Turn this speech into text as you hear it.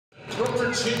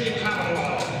Virginia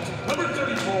Commonwealth, number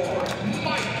 34,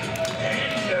 Mike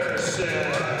Anderson.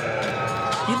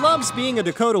 He loves being a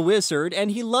Dakota Wizard,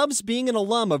 and he loves being an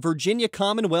alum of Virginia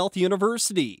Commonwealth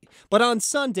University. But on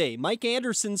Sunday, Mike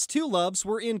Anderson's two loves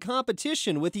were in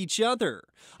competition with each other.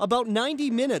 About 90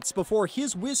 minutes before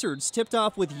his Wizards tipped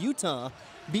off with Utah,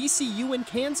 BCU and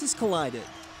Kansas collided.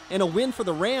 And a win for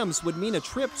the Rams would mean a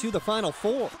trip to the Final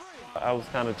Four. I was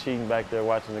kind of cheating back there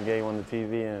watching the game on the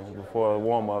TV and before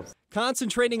warm-ups.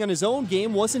 Concentrating on his own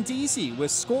game wasn't easy,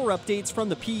 with score updates from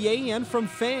the PA and from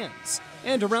fans.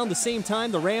 And around the same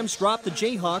time the Rams dropped the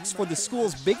Jayhawks for the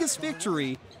school's biggest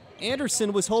victory,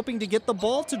 Anderson was hoping to get the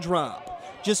ball to drop.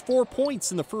 Just 4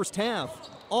 points in the first half,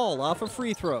 all off of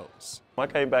free throws. I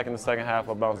came back in the second half,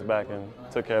 I bounced back and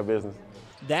took care of business.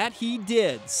 That he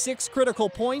did. 6 critical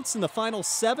points in the final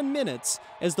 7 minutes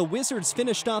as the Wizards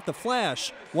finished off the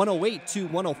Flash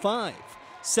 108-105.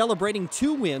 Celebrating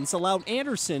 2 wins allowed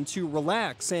Anderson to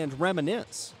relax and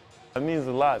reminisce. It means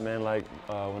a lot, man. Like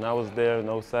when I was there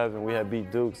in 07, we had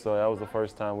beat Duke, so that was the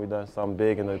first time we done something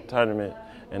big in the tournament.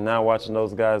 And now watching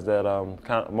those guys that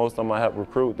most of them I helped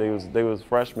recruit, they was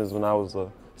freshmen when I was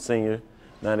a senior.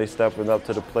 Now they stepping up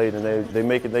to the plate and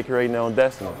they creating their own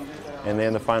destiny. And they're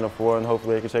in the Final Four, and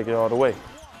hopefully they can take it all the way.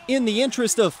 In the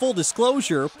interest of full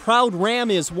disclosure, proud Ram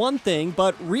is one thing,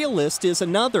 but realist is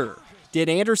another. Did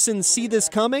Anderson see this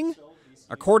coming?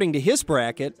 According to his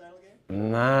bracket,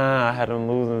 nah, I had them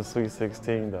losing the Sweet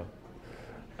 16 though.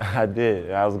 I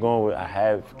did. I was going with I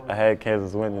had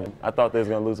Kansas winning. I thought they was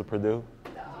gonna lose to Purdue,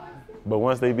 but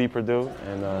once they beat Purdue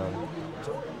and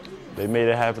they made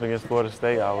it happen against Florida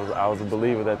State, I was a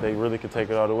believer that they really could take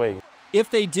it all the way. If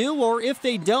they do or if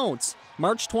they don't,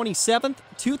 March 27th,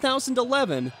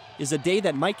 2011 is a day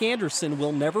that Mike Anderson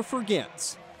will never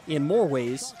forget, in more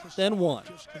ways than one.